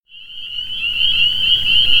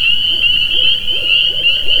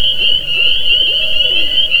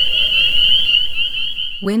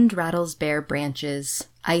Wind rattles bare branches,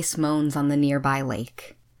 ice moans on the nearby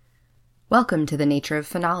lake. Welcome to the Nature of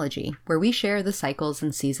Phenology, where we share the cycles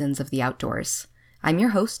and seasons of the outdoors. I'm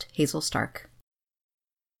your host, Hazel Stark.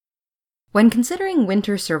 When considering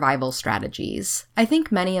winter survival strategies, I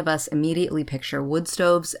think many of us immediately picture wood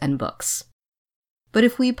stoves and books. But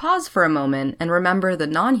if we pause for a moment and remember the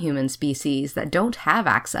non-human species that don't have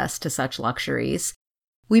access to such luxuries,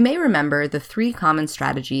 we may remember the three common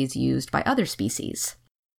strategies used by other species.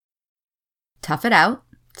 Tough it out,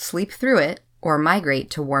 sleep through it, or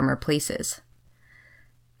migrate to warmer places.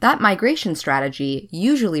 That migration strategy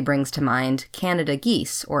usually brings to mind Canada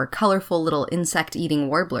geese or colorful little insect-eating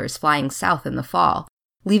warblers flying south in the fall,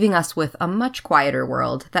 leaving us with a much quieter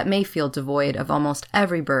world that may feel devoid of almost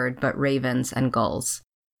every bird but ravens and gulls.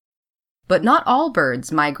 But not all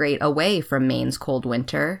birds migrate away from Maine's cold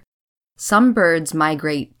winter. Some birds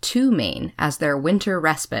migrate to Maine as their winter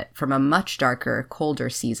respite from a much darker,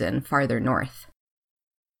 colder season farther north.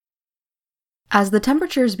 As the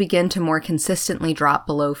temperatures begin to more consistently drop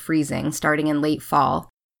below freezing starting in late fall,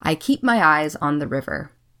 I keep my eyes on the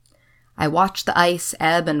river. I watch the ice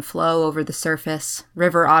ebb and flow over the surface,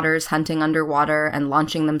 river otters hunting underwater and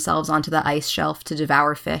launching themselves onto the ice shelf to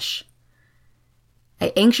devour fish.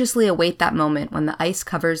 I anxiously await that moment when the ice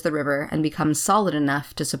covers the river and becomes solid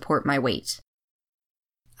enough to support my weight.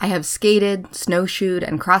 I have skated, snowshoed,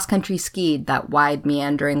 and cross-country skied that wide,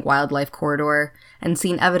 meandering wildlife corridor and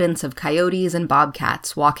seen evidence of coyotes and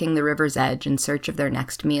bobcats walking the river's edge in search of their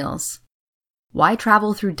next meals. Why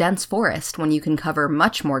travel through dense forest when you can cover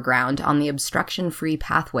much more ground on the obstruction-free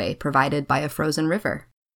pathway provided by a frozen river?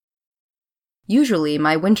 Usually,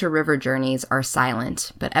 my winter river journeys are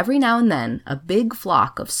silent, but every now and then, a big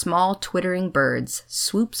flock of small twittering birds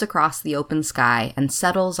swoops across the open sky and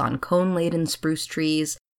settles on cone-laden spruce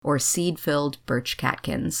trees or seed-filled birch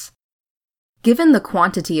catkins. Given the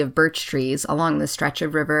quantity of birch trees along this stretch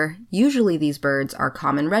of river, usually these birds are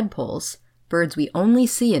common redpolls, birds we only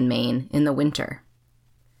see in Maine in the winter.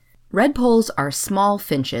 Redpolls are small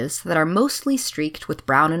finches that are mostly streaked with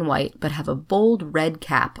brown and white but have a bold red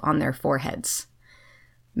cap on their foreheads.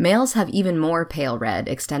 Males have even more pale red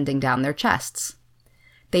extending down their chests.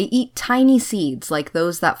 They eat tiny seeds like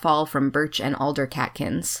those that fall from birch and alder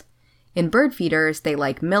catkins. In bird feeders, they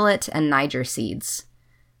like millet and Niger seeds.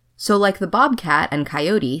 So like the bobcat and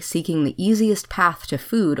coyote seeking the easiest path to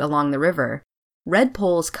food along the river,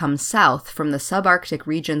 redpolls come south from the subarctic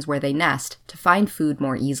regions where they nest to find food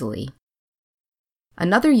more easily.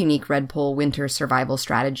 Another unique redpoll winter survival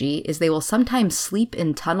strategy is they will sometimes sleep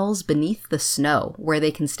in tunnels beneath the snow where they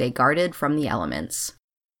can stay guarded from the elements.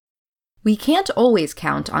 We can't always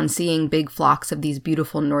count on seeing big flocks of these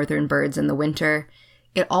beautiful northern birds in the winter.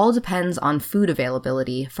 It all depends on food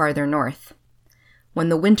availability farther north. When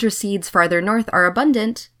the winter seeds farther north are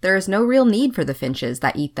abundant, there is no real need for the finches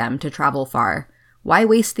that eat them to travel far. Why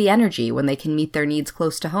waste the energy when they can meet their needs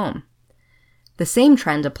close to home? The same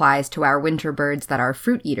trend applies to our winter birds that are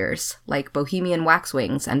fruit eaters, like Bohemian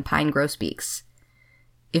waxwings and pine grosbeaks.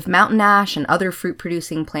 If mountain ash and other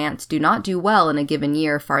fruit-producing plants do not do well in a given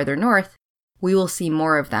year farther north, we will see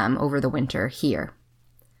more of them over the winter here.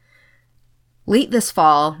 Late this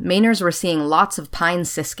fall, Mainers were seeing lots of pine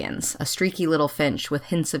siskins, a streaky little finch with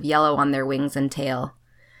hints of yellow on their wings and tail.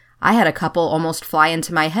 I had a couple almost fly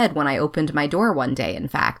into my head when I opened my door one day, in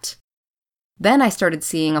fact. Then I started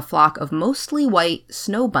seeing a flock of mostly white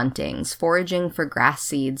snow buntings foraging for grass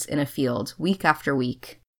seeds in a field week after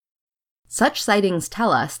week. Such sightings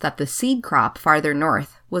tell us that the seed crop farther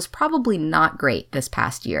north was probably not great this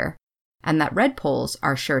past year, and that redpolls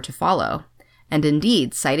are sure to follow. And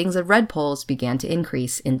indeed, sightings of redpolls began to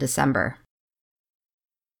increase in December.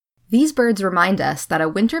 These birds remind us that a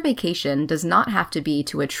winter vacation does not have to be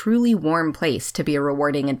to a truly warm place to be a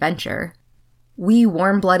rewarding adventure. We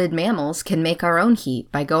warm-blooded mammals can make our own heat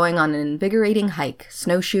by going on an invigorating hike,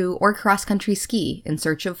 snowshoe, or cross-country ski in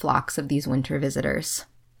search of flocks of these winter visitors.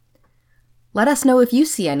 Let us know if you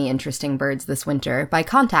see any interesting birds this winter by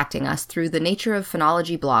contacting us through the Nature of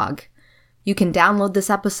Phenology blog. You can download this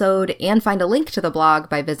episode and find a link to the blog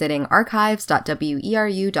by visiting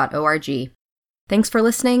archives.weru.org. Thanks for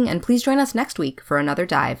listening, and please join us next week for another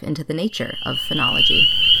dive into the nature of phenology.